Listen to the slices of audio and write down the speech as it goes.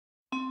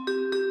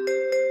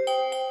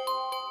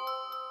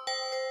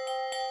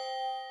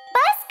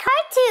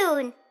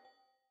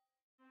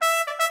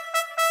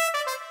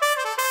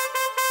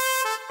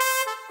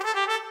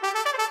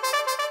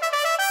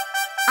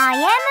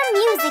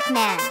Music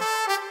Man.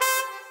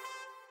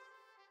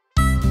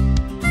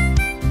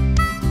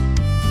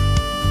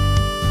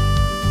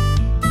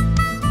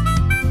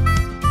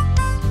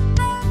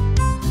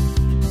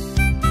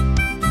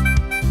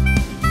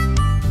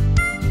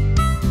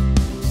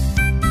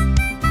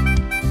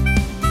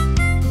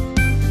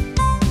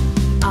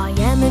 I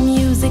am a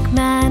music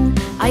man,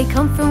 I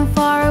come from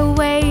far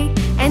away,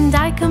 and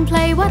I can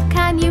play. What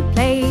can you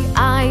play?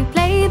 I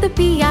play the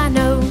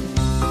piano.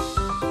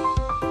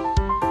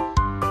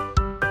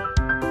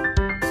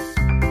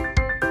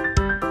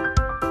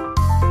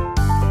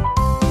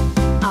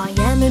 I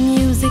am a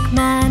music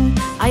man,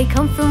 I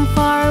come from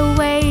far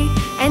away,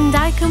 and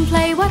I can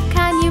play. What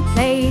can you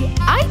play?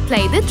 I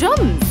play the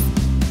drums.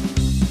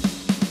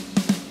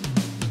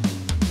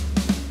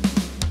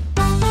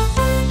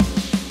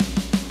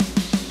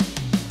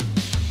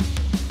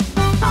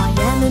 I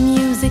am a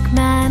music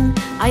man,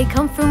 I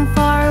come from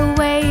far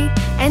away,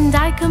 and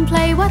I can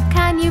play. What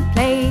can you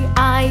play?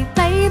 I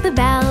play the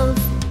bells.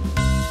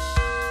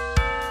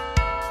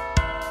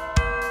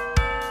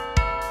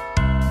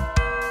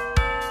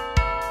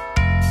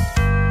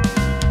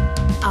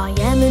 I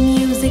am a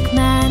music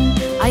man,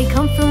 I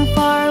come from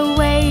far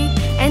away,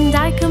 and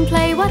I can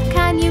play. What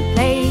can you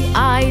play?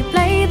 I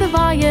play the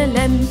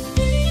violin.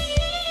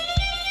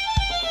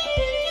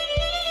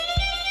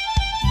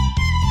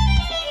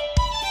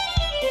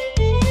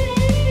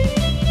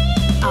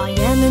 I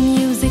am a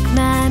music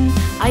man,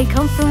 I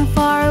come from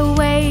far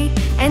away,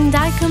 and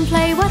I can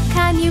play. What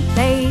can you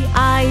play?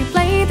 I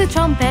play the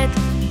trumpet.